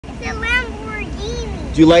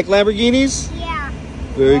Do you like Lamborghinis? Yeah.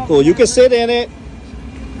 Very cool. You can sit in it.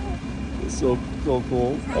 It's so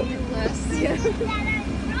cool. Yeah,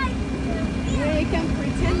 you can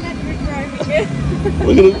pretend that you're driving it.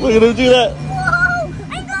 We're gonna do that. Whoa!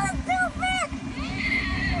 I got a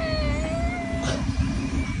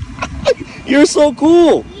super. You're so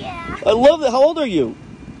cool. Yeah. I love it. How old are you?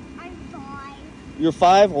 I'm 5. You're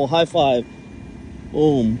 5? Well, high five.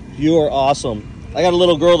 Boom. You are awesome. I got a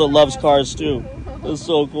little girl that loves cars too. That's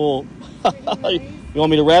so cool. You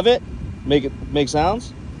want me to rev it? Make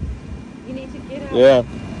sounds? You need to get out. Yeah.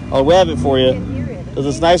 I'll rev it for you. You can hear it. Because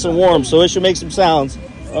it's nice and warm, so it should make some sounds.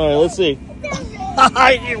 All right, let's see.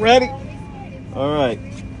 You ready? All right.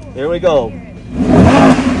 Here we go.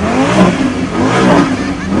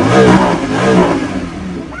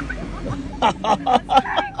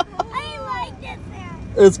 I like this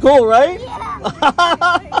sound. It's cool, right? Yeah.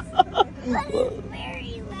 But it's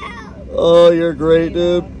very loud. Oh, you're great,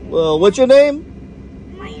 dude. Well, what's your name?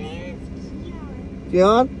 My name is Keon.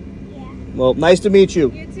 Keon? Yeah. Well, nice to meet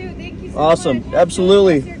you. You too. Thank you so Awesome. much.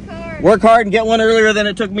 Absolutely. Your car. Work hard and get one earlier than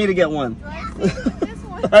it took me to get one. This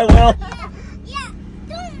one. I will. Yeah.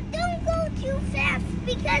 Don't go too fast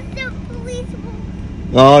because the police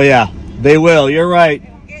will. Oh, yeah. They will. You're right.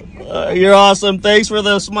 You're awesome. Thanks for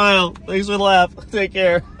the smile. Thanks for the laugh. Take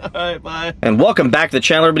care. All right, bye. And welcome back to the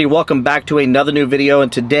channel, everybody. Welcome back to another new video. And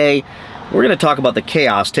today, we're going to talk about the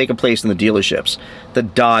chaos taking place in the dealerships, the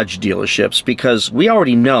Dodge dealerships, because we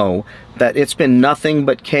already know that it's been nothing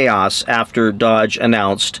but chaos after Dodge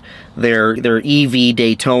announced their EV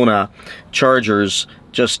Daytona Chargers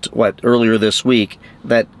just, earlier this week,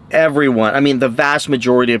 that everyone, I mean, the vast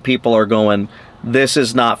majority of people are going, this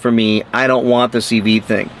is not for me. I don't want this EV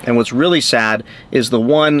thing. And what's really sad is the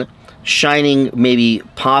one shining, maybe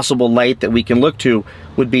possible light that we can look to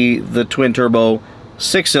would be the twin turbo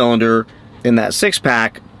 6-cylinder in that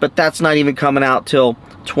 6-pack, but that's not even coming out till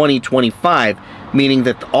 2025, meaning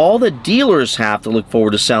that all the dealers have to look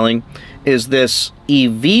forward to selling is this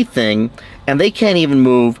EV thing, and they can't even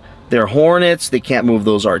move their Hornets, they can't move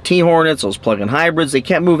those RT Hornets, those plug-in hybrids, they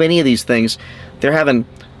can't move any of these things. They're having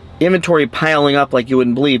inventory piling up like you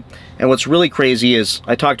wouldn't believe. And what's really crazy is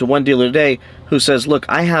I talked to one dealer today who says, look,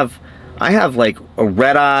 I have like a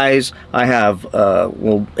red eyes, I have a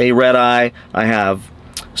red eye, I have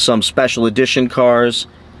some special edition cars,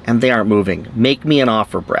 and they aren't moving. Make me an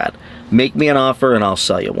offer, Brad. Make me an offer and I'll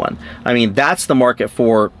sell you one. I mean, that's the market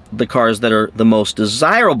for the cars that are the most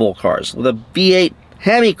desirable cars. The V8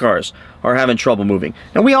 Hemi cars are having trouble moving.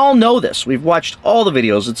 And we all know this. We've watched all the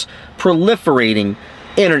videos. It's proliferating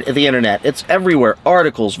the internet. It's everywhere.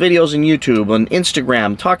 Articles, videos on YouTube, on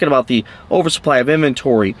Instagram, talking about the oversupply of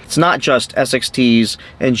inventory. It's not just SXTs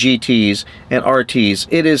and GTs and RTs.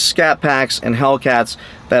 It is Scat Packs and Hellcats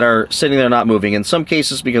that are sitting there not moving. In some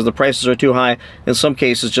cases because the prices are too high. In some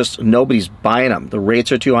cases just nobody's buying them. The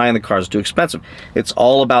rates are too high and the cars are too expensive. It's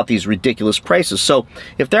all about these ridiculous prices. So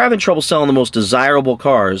if they're having trouble selling the most desirable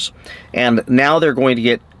cars and now they're going to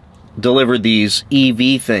get delivered these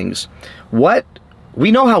EV things, we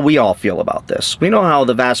know how we all feel about this. We know how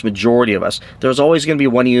the vast majority of us, there's always going to be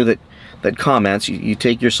one of you that comments. You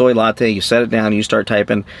take your soy latte, you set it down, and you start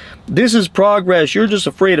typing, this is progress, you're just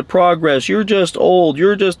afraid of progress, you're just old,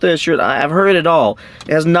 you're just this, I've heard it all.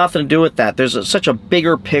 It has nothing to do with that. There's such a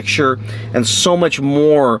bigger picture and so much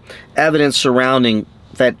more evidence surrounding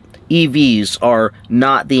that EVs are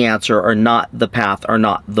not the answer, are not the path, are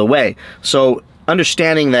not the way. So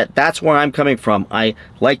understanding that that's where I'm coming from. I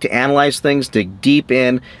like to analyze things, dig deep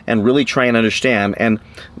in, and really try and understand. And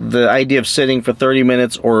the idea of sitting for 30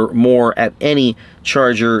 minutes or more at any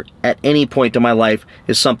charger at any point in my life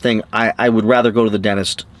is something I would rather go to the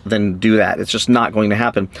dentist than do that. It's just not going to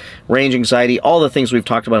happen. Range anxiety, all the things we've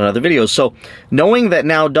talked about in other videos. So knowing that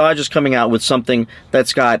now Dodge is coming out with something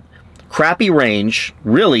that's got crappy range,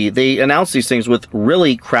 really, they announce these things with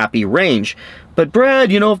really crappy range. But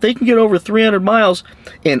Brad, you know, if they can get over 300 miles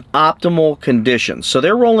in optimal conditions. So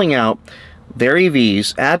they're rolling out their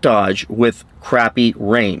EVs at Dodge with crappy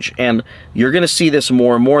range. And you're going to see this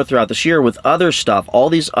more and more throughout this year with other stuff. All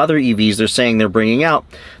these other EVs they're saying they're bringing out,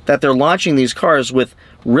 that they're launching these cars with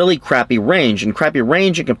really crappy range. And crappy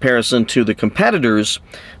range in comparison to the competitors,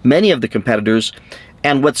 many of the competitors.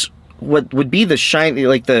 And what would be the shiny,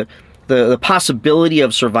 like the possibility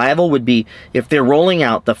of survival would be if they're rolling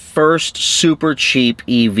out the first super cheap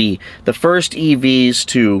EV, the first EVs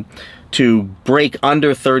to break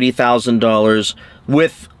under $30,000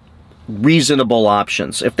 with reasonable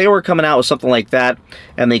options. If they were coming out with something like that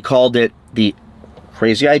and they called it the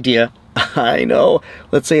crazy idea, I know,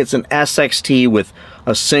 let's say it's an SXT with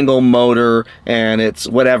a single motor and it's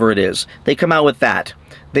whatever it is. They come out with that.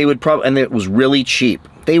 They would probably, and it was really cheap.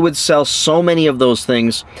 They would sell so many of those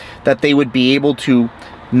things that they would be able to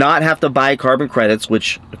not have to buy carbon credits,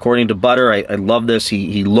 which according to Butter, I love this,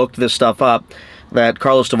 he looked this stuff up, that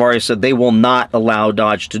Carlos Tavares said they will not allow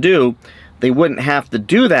Dodge to do. They wouldn't have to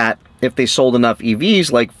do that if they sold enough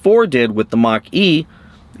EVs like Ford did with the Mach-E.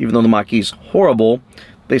 Even though the Mach-E is horrible,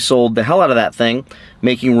 they sold the hell out of that thing,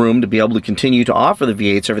 making room to be able to continue to offer the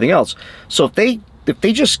V8s, everything else. So if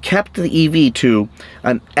they just kept the EV to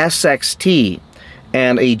an SXT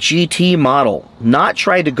and a GT model, not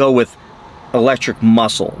tried to go with electric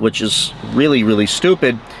muscle, which is really, really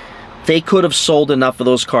stupid, they could have sold enough of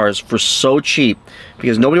those cars for so cheap,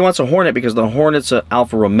 because nobody wants a Hornet, because the Hornet's an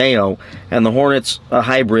Alfa Romeo and the Hornet's a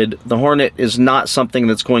hybrid. The Hornet is not something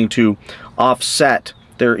that's going to offset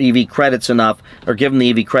their EV credits enough, or give them the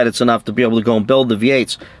EV credits enough to be able to go and build the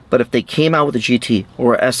V8s. But if they came out with a GT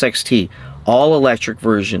or a SXT, all electric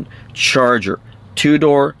version, Charger,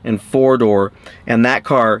 2-door and 4-door, and that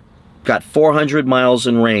car got 400 miles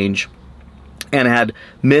in range and had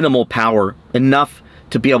minimal power, enough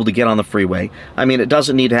to be able to get on the freeway. I mean, it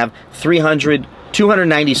doesn't need to have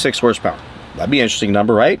 296 horsepower. That'd be an interesting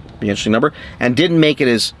number, right? Be an interesting number. And didn't make it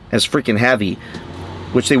as freaking heavy,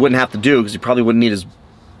 which they wouldn't have to do because you probably wouldn't need as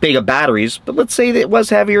big of batteries. But let's say that it was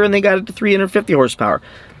heavier and they got it to 350 horsepower.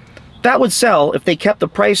 That would sell if they kept the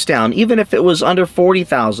price down, even if it was under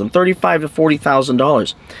 $40,000, $35,000 to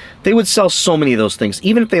 $40,000. They would sell so many of those things.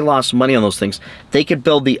 Even if they lost money on those things, they could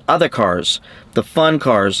build the other cars, the fun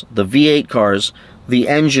cars, the V8 cars, the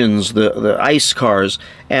engines, the ICE cars,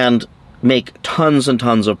 and make tons and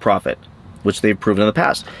tons of profit, which they've proven in the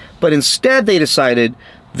past. But instead, they decided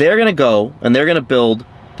they're going to go and they're going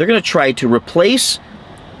to try to replace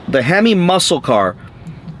the Hemi muscle car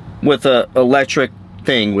with an electric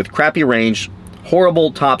thing with crappy range,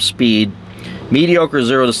 horrible top speed, mediocre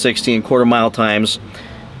 0 to 60 in quarter-mile times,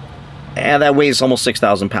 and that weighs almost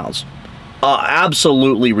 6,000 pounds.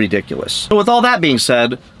 Absolutely ridiculous. So with all that being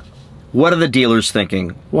said, what are the dealers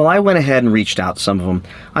thinking? Well, I went ahead and reached out to some of them.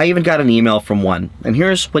 I even got an email from one, and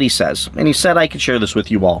here's what he says. And he said I could share this with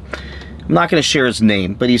you all. I'm not going to share his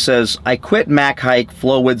name, but he says, I quit Mac Hike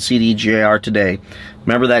Flowwood CDJR today.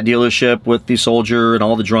 Remember that dealership with the Soldier and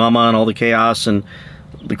all the drama and all the chaos and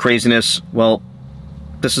the craziness? Well,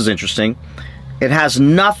 this is interesting. It has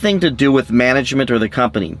nothing to do with management or the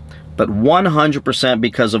company, but 100%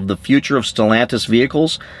 because of the future of Stellantis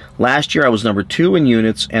vehicles. Last year I was number 2 in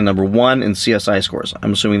units and number 1 in CSI scores.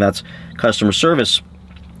 I'm assuming that's customer service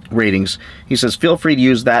ratings. He says, feel free to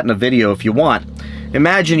use that in a video if you want.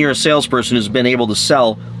 Imagine you're a salesperson who's been able to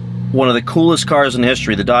sell one of the coolest cars in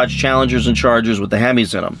history, the Dodge Challengers and Chargers with the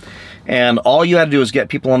Hemis in them. And all you had to do is get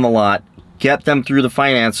people on the lot, get them through the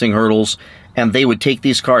financing hurdles, and they would take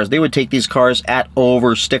these cars. They would take these cars at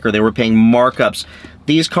over sticker. They were paying markups.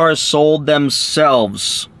 These cars sold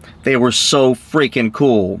themselves. They were so freaking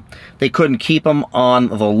cool. They couldn't keep them on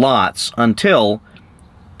the lots until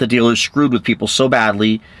the dealers screwed with people so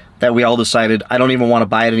badly that we all decided, I don't even want to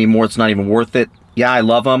buy it anymore. It's not even worth it. Yeah, I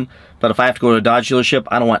love them, but if I have to go to a Dodge dealership,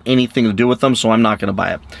 I don't want anything to do with them, so I'm not going to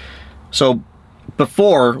buy it. So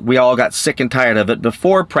before we all got sick and tired of it,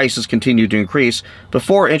 before prices continued to increase,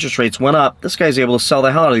 before interest rates went up, this guy's able to sell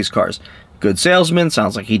the hell out of these cars. Good salesman,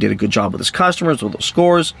 sounds like he did a good job with his customers, with those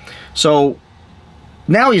scores. So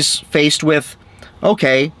now he's faced with,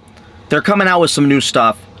 okay, they're coming out with some new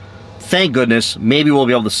stuff. Thank goodness, maybe we'll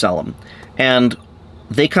be able to sell them. And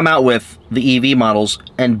they come out with the EV models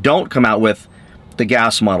and don't come out with the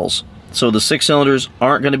gas models. So the 6-cylinders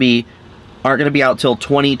aren't going to be out till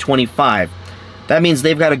 2025. That means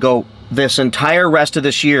they've got to go this entire rest of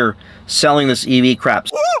this year selling this EV crap.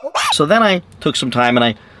 So then I took some time and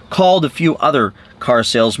I called a few other car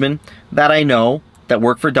salesmen that I know that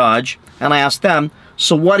work for Dodge, and I asked them,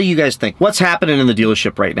 so what do you guys think? What's happening in the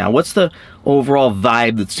dealership right now? What's the overall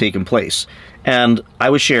vibe that's taking place? And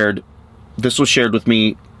this was shared with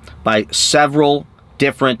me by several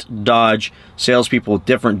different Dodge salespeople,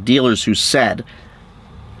 different dealers who said,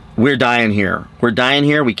 we're dying here. We're dying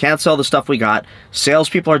here. We can't sell the stuff we got.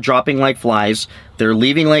 Salespeople are dropping like flies. They're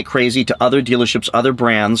leaving like crazy to other dealerships, other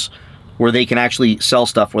brands, where they can actually sell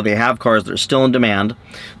stuff, where they have cars that are still in demand.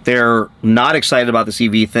 They're not excited about this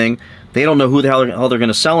EV thing. They don't know who the hell they're going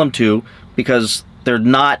to sell them to, because they're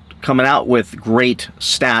not coming out with great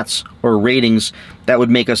stats or ratings that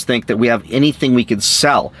would make us think that we have anything we could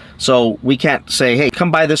sell. So we can't say, hey,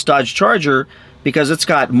 come buy this Dodge Charger because it's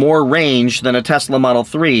got more range than a Tesla Model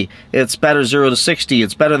 3. It's better 0 to 60.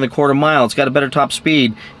 It's better than the quarter mile. It's got a better top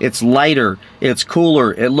speed. It's lighter. It's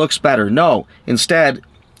cooler. It looks better. No. Instead,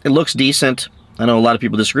 it looks decent. I know a lot of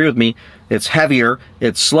people disagree with me. It's heavier,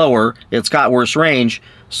 it's slower, it's got worse range.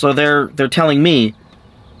 So they're telling me,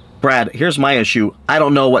 Brad, here's my issue. I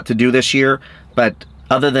don't know what to do this year, but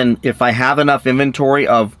other than if I have enough inventory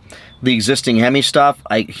of the existing Hemi stuff,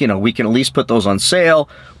 we can at least put those on sale.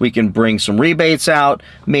 We can bring some rebates out.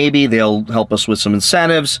 Maybe they'll help us with some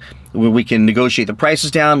incentives. We can negotiate the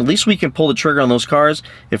prices down. At least we can pull the trigger on those cars.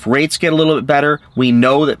 If rates get a little bit better, we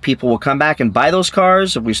know that people will come back and buy those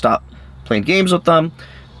cars if we stop playing games with them.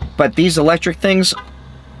 But these electric things,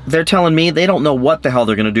 they're telling me they don't know what the hell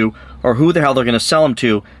they're going to do or who the hell they're going to sell them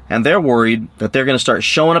to, and they're worried that they're going to start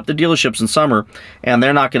showing up the dealerships in summer and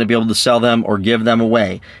they're not going to be able to sell them or give them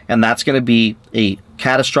away, and that's going to be a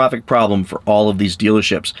catastrophic problem for all of these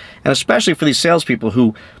dealerships, and especially for these salespeople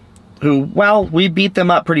who well, we beat them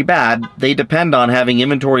up pretty bad. They depend on having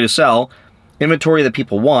inventory to sell, inventory that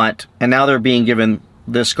people want, and now they're being given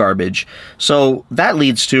this garbage. So that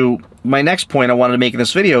leads to my next point I wanted to make in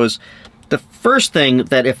this video is the first thing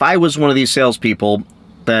that if I was one of these salespeople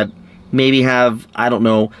that maybe have, I don't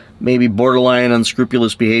know, maybe borderline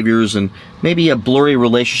unscrupulous behaviors and maybe a blurry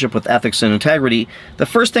relationship with ethics and integrity, the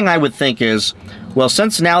first thing I would think is, well,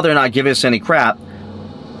 since now they're not giving us any crap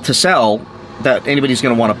to sell that anybody's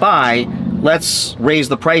going to want to buy, let's raise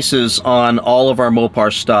the prices on all of our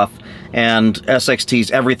Mopar stuff and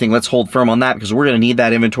SXTs, everything. Let's hold firm on that because we're going to need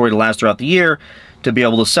that inventory to last throughout the year to be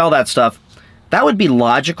able to sell that stuff. That would be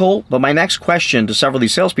logical, but my next question to several of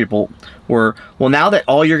these salespeople were, well, now that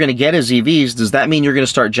all you're going to get is EVs, does that mean you're going to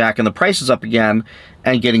start jacking the prices up again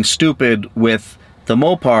and getting stupid with the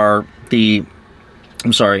Mopar,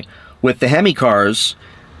 with the Hemi cars,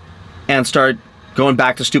 and start going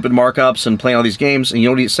back to stupid markups and playing all these games? And you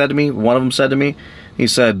know what he said to me? One of them said to me, he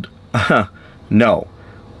said, no,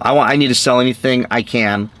 I need to sell anything I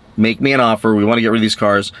can. Make me an offer. We want to get rid of these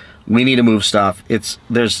cars. We need to move stuff.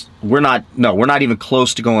 We're not even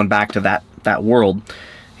close to going back to that world.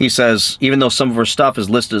 He says, even though some of our stuff is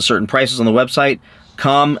listed at certain prices on the website,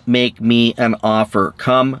 come make me an offer.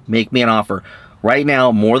 Come make me an offer. Right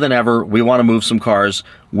now, more than ever, we want to move some cars.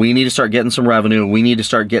 We need to start getting some revenue. We need to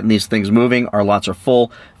start getting these things moving. Our lots are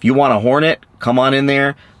full. If you want a Hornet, come on in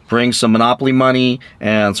there. Bring some Monopoly money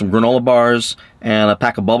and some granola bars and a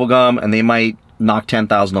pack of bubble gum, and they might knock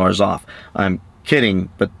 $10,000 off. I'm kidding,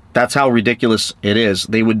 but that's how ridiculous it is.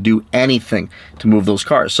 They would do anything to move those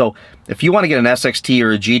cars. So if you want to get an SXT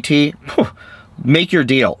or a GT, make your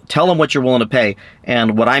deal. Tell them what you're willing to pay.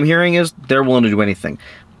 And what I'm hearing is they're willing to do anything.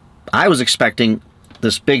 I was expecting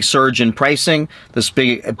this big surge in pricing, this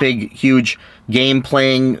big, huge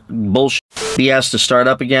game-playing bullshit BS to start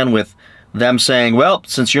up again with them saying, well,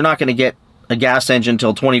 since you're not going to get a gas engine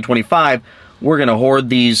until 2025, we're going to hoard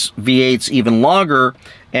these V8s even longer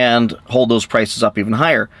and hold those prices up even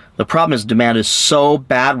higher. The problem is demand is so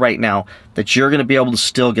bad right now that you're going to be able to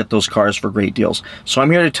still get those cars for great deals. So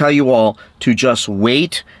I'm here to tell you all to just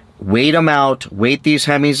wait them out, wait these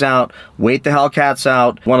Hemis out, wait the Hellcats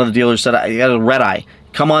out. One of the dealers said, I had a red eye.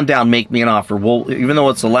 Come on down, make me an offer. Even though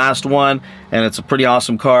it's the last one and it's a pretty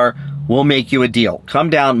awesome car, we'll make you a deal.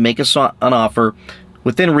 Come down, make us an offer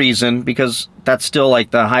within reason, because that's still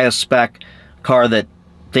like the highest spec car that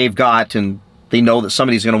they've got, and they know that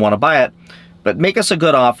somebody's going to want to buy it. But make us a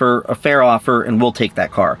good offer, a fair offer, and we'll take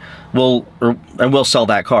that car. We'll sell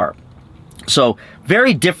that car. So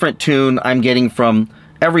very different tune I'm getting from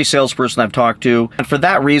every salesperson I've talked to. And for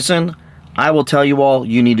that reason, I will tell you all,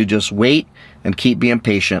 you need to just wait and keep being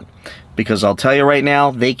patient. Because I'll tell you right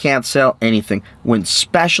now, they can't sell anything. When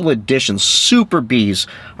special editions, Super Bs,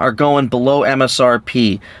 are going below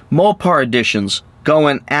MSRP, Mopar editions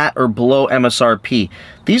going at or below MSRP.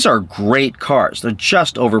 These are great cars. They're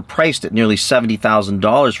just overpriced at nearly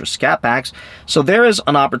 $70,000 for Scat Packs. So there is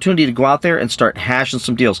an opportunity to go out there and start hashing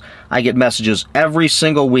some deals. I get messages every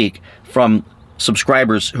single week from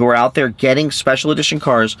subscribers who are out there getting special edition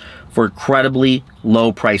cars for incredibly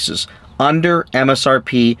low prices, under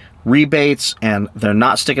MSRP, rebates, and they're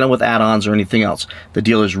not sticking them with add-ons or anything else. The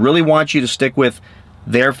dealers really want you to stick with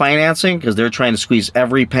their financing because they're trying to squeeze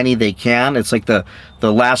every penny they can. It's like the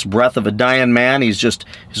last breath of a dying man. He's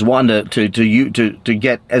wanting to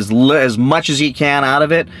get as much as he can out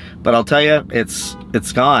of it. But I'll tell you, it's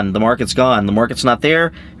gone. The market's gone. The market's not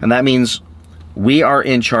there, and that means we are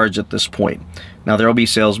in charge at this point. Now there will be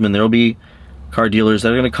salesmen, there will be car dealers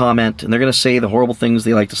that are going to comment and they're going to say the horrible things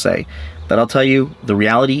they like to say. But I'll tell you, the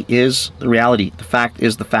reality is the reality. The fact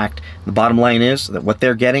is the fact. The bottom line is that what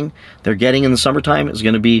they're getting in the summertime is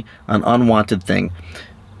going to be an unwanted thing.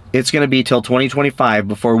 It's going to be till 2025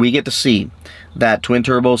 before we get to see that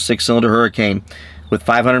twin-turbo 6-cylinder Hurricane with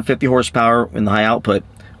 550 horsepower in the high output,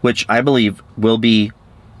 which I believe will be,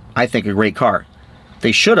 I think, a great car.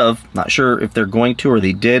 They should have, not sure if they're going to or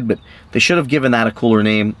they did, but they should have given that a cooler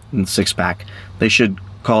name than six-pack. They should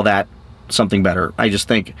call that something better, I just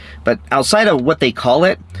think. But outside of what they call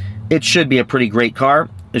it, it should be a pretty great car.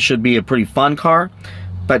 It should be a pretty fun car.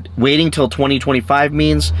 But waiting till 2025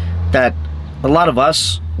 means that a lot of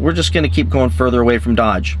us, we're just going to keep going further away from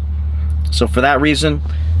Dodge. So for that reason,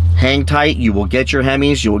 hang tight. You will get your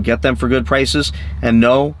Hemis. You will get them for good prices. And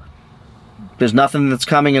no, there's nothing that's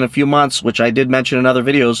coming in a few months, which I did mention in other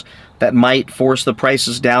videos, that might force the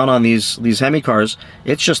prices down on these Hemi cars.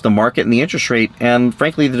 It's just the market and the interest rate and,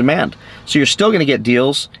 frankly, the demand. So you're still going to get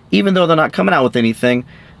deals, even though they're not coming out with anything.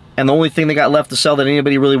 And the only thing they got left to sell that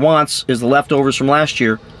anybody really wants is the leftovers from last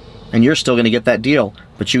year. And you're still going to get that deal.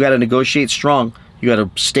 But you got to negotiate strong. You got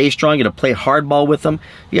to stay strong. You got to play hardball with them.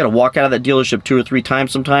 You got to walk out of that dealership 2 or 3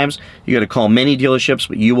 times sometimes. You got to call many dealerships,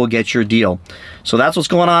 but you will get your deal. So that's what's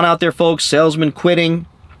going on out there, folks. Salesmen quitting,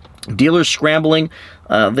 dealers scrambling.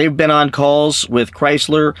 They've been on calls with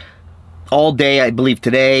Chrysler all day, I believe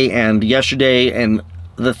today and yesterday, and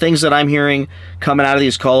the things that I'm hearing coming out of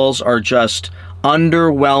these calls are just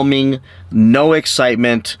underwhelming, no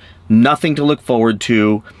excitement, nothing to look forward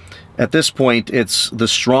to. At this point, it's the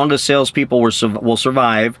strongest salespeople will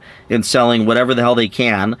survive in selling whatever the hell they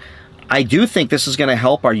can. I do think this is going to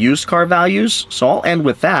help our used car values, so I'll end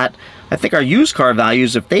with that. I think our used car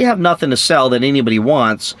values, if they have nothing to sell that anybody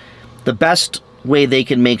wants, the best way they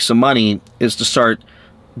can make some money is to start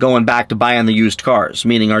going back to buying the used cars,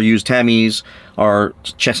 meaning our used Hemis, our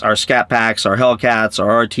Scat Packs, our Hellcats,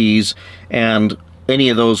 our RTs, and any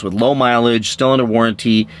of those with low mileage, still under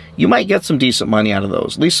warranty. You might get some decent money out of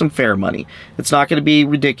those, at least some fair money. It's not going to be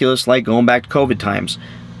ridiculous like going back to COVID times,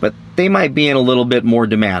 but they might be in a little bit more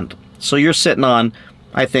demand. So you're sitting on,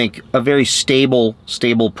 I think, a very stable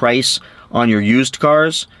price on your used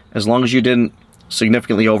cars, as long as you didn't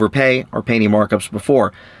significantly overpay or pay any markups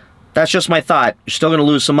before. That's just my thought. You're still going to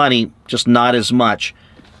lose some money, just not as much,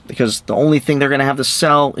 because the only thing they're going to have to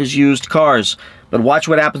sell is used cars. But watch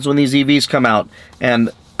what happens when these EVs come out. And,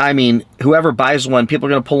 I mean, whoever buys one, people are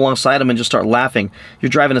going to pull alongside them and just start laughing. You're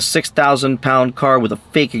driving a 6,000-pound car with a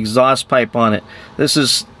fake exhaust pipe on it. This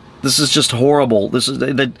is just horrible.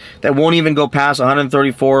 That won't even go past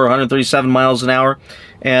 134 or 137 miles an hour.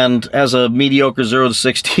 And as a mediocre 0 to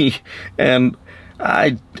 60, and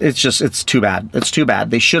it's too bad. It's too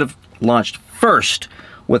bad. They should have launched first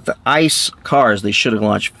with the ICE cars. They should have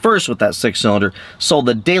launched first with that 6-cylinder, sold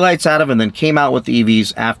the daylights out of it, and then came out with the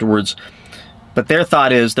EVs afterwards. But their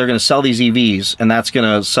thought is they're going to sell these EVs, and that's going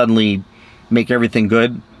to suddenly make everything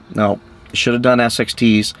good. No, they should have done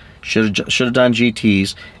SXTs, should have done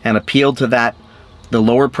GTs, and appealed to the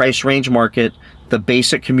lower price range market, the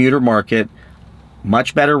basic commuter market,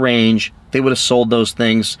 much better range. They would have sold those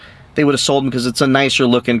things. They would have sold them because it's a nicer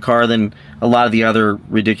looking car than a lot of the other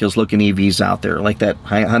ridiculous looking EVs out there, like that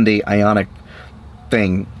Hyundai Ioniq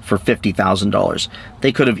thing for $50,000.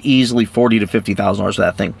 They could have easily $40,000 to $50,000 for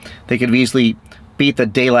that thing. They could have easily beat the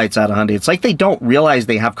daylights out of Hyundai. It's like they don't realize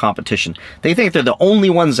they have competition. They think they're the only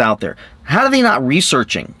ones out there. How are they not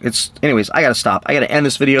researching? Anyways, I gotta stop. I gotta end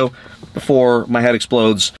this video before my head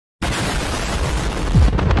explodes.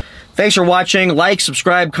 Thanks for watching. Like,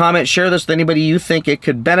 subscribe, comment, share this with anybody you think it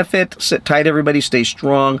could benefit. Sit tight, everybody. Stay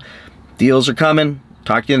strong. Deals are coming.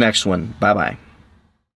 Talk to you next one. Bye-bye.